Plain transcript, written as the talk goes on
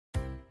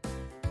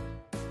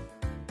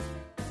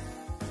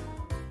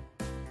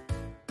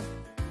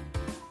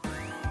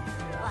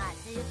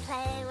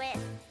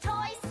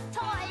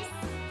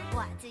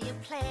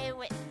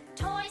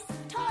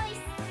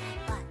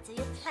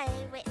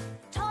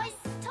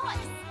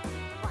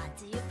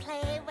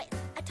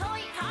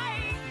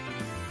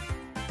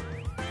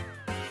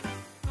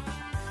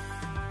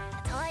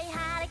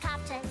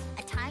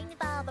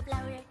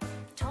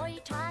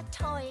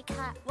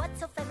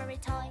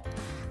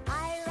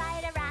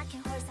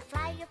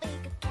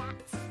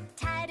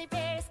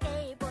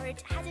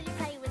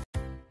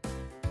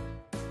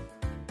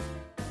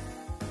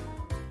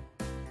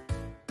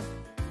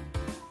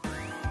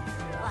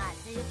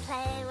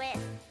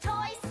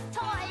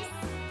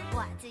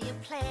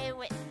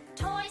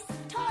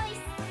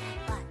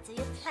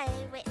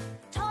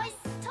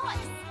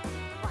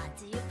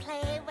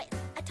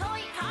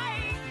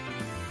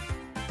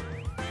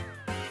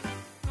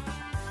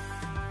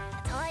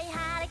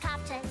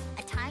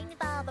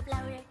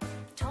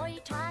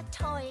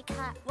toy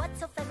car, what's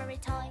your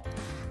favorite toy?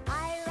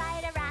 I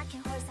ride a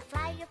rocking horse, I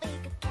fly a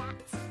big cat.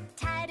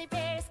 Teddy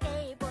bear,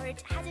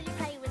 skateboard, how do you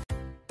play with?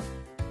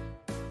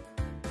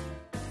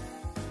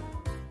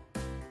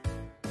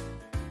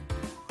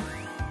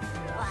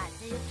 What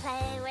do you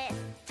play with?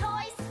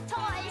 Toys,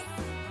 toys.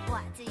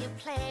 What do you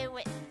play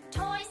with?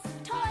 Toys,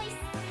 toys.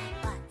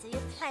 What do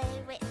you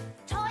play with?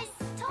 Toys,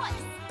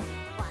 toys.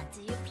 What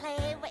do you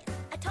play with?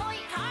 A toy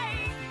car.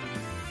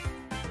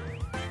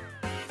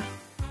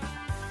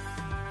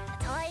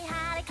 A toy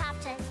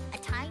helicopter, a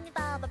tiny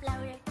bubble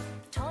blower.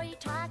 Toy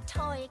truck,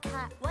 toy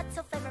car, what's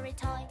your favorite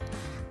toy?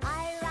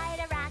 I ride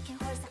a rocking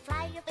horse, I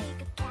fly a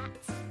big cat.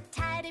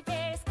 Teddy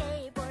bear,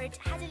 skateboard,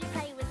 how do you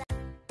play with that?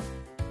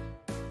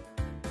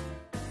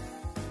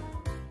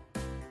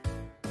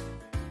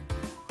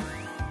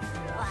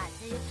 What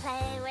do you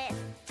play with?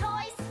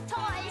 Toys,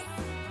 toys.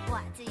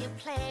 What do you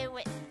play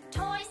with?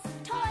 Toys,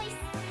 toys.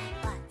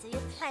 What do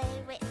you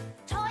play with?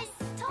 Toys,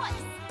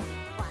 toys.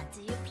 What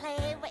do you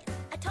play with?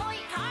 A toy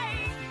car.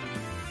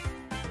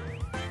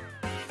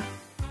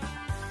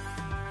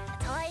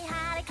 A toy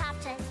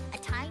helicopter, a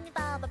tiny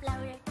bubble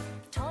blower.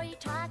 Toy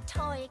truck,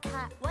 toy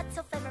car, what's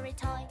your favorite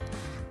toy?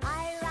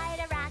 I ride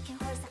a rocking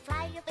horse, I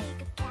fly a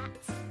big cat.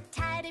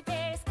 Teddy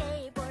bear,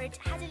 skateboard,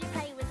 how do you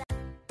play with that?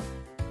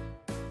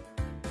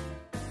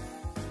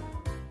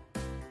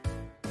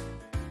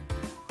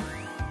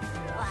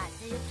 What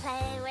do you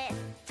play with?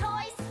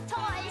 Toys,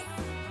 toys.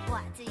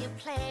 What do you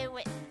play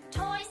with?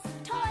 Toys,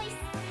 toys.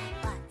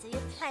 What do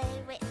you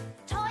play with?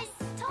 Toys,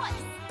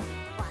 toys.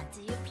 What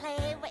do you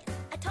play with?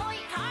 A toy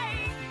car.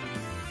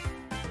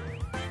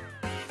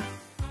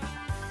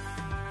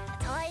 A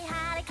toy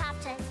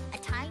helicopter, a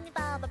tiny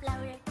bubble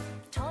blower.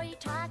 Toy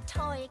truck,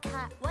 toy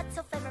car, what's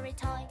your favorite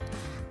toy?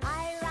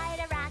 I ride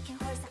a rocking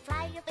horse, I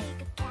fly a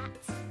big cat.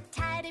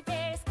 Teddy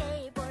bear,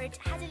 skateboard,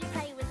 how do you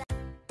play with that?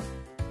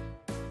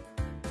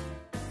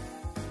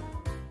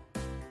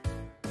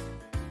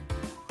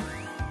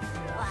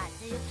 What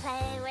do you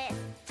play with?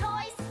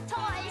 Toys,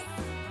 toys.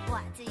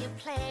 What do you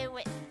play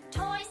with?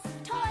 Toys,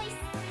 toys.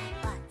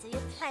 What do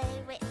you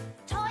play with?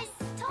 Toys,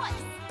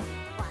 toys.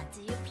 What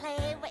do you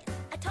play with?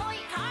 A toy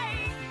car.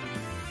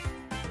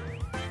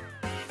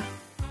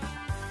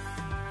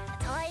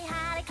 A toy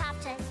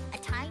helicopter, a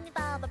tiny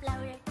bubble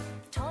blower.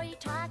 Toy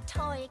truck,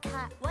 toy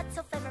car, what's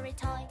your favorite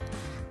toy?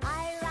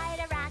 I ride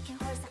a rocking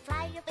horse, I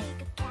fly a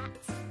big cat.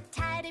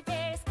 Teddy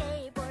bear,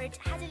 skateboard,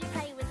 how do you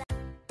play with that?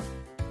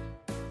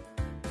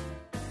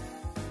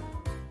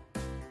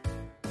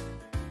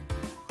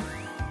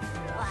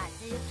 What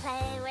do you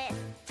play with?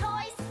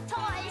 Toys,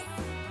 toys.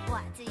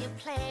 What do you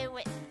play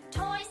with?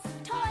 Toys,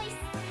 toys.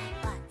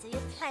 What do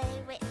you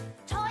play with?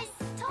 Toys,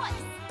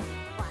 toys.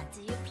 What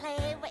do you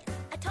play with?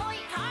 A toy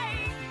car.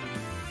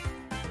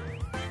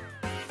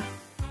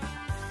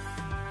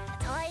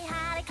 A toy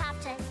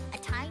helicopter, a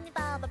tiny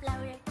bubble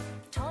blower.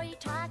 Toy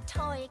truck,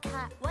 toy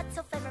car, what's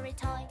your favorite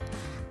toy?